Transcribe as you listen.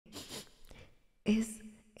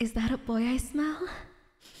Is that a boy I smell?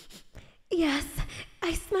 Yes,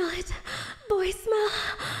 I smell it. Boy smell.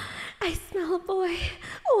 I smell a boy.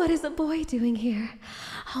 What is a boy doing here?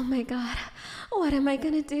 Oh my god, what am I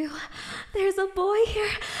gonna do? There's a boy here.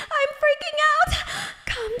 I'm freaking out.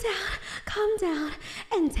 Calm down,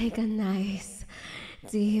 and take a nice,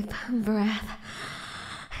 deep breath.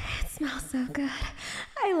 It smells so good.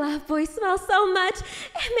 I love boy smell so much.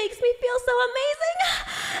 It makes me feel so amazing.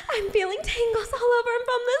 I'm feeling tingles all over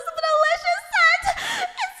from this delicious scent.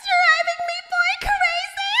 It's driving me boy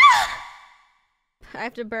crazy. I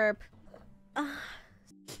have to burp.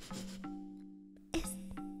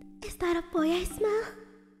 Is that a boy I smell?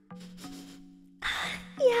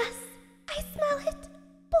 Yes, I smell it.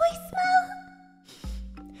 Boy smell.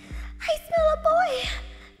 I smell a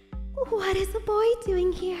boy. What is a boy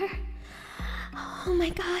doing here? Oh my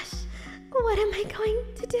gosh, what am I going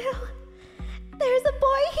to do? There's a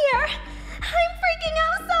boy here. I'm freaking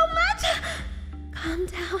out so much.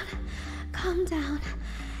 Calm down,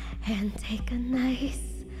 and take a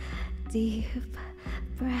nice, deep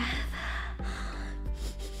breath.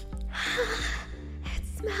 It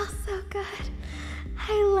smells so good.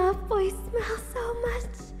 I love boy smell so much.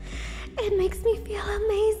 It makes me feel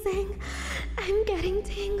amazing. I'm getting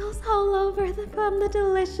tingles all over from the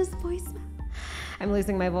delicious boy smell. I'm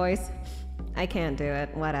losing my voice. I can't do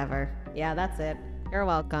it. Whatever. Yeah, that's it. You're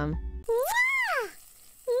welcome.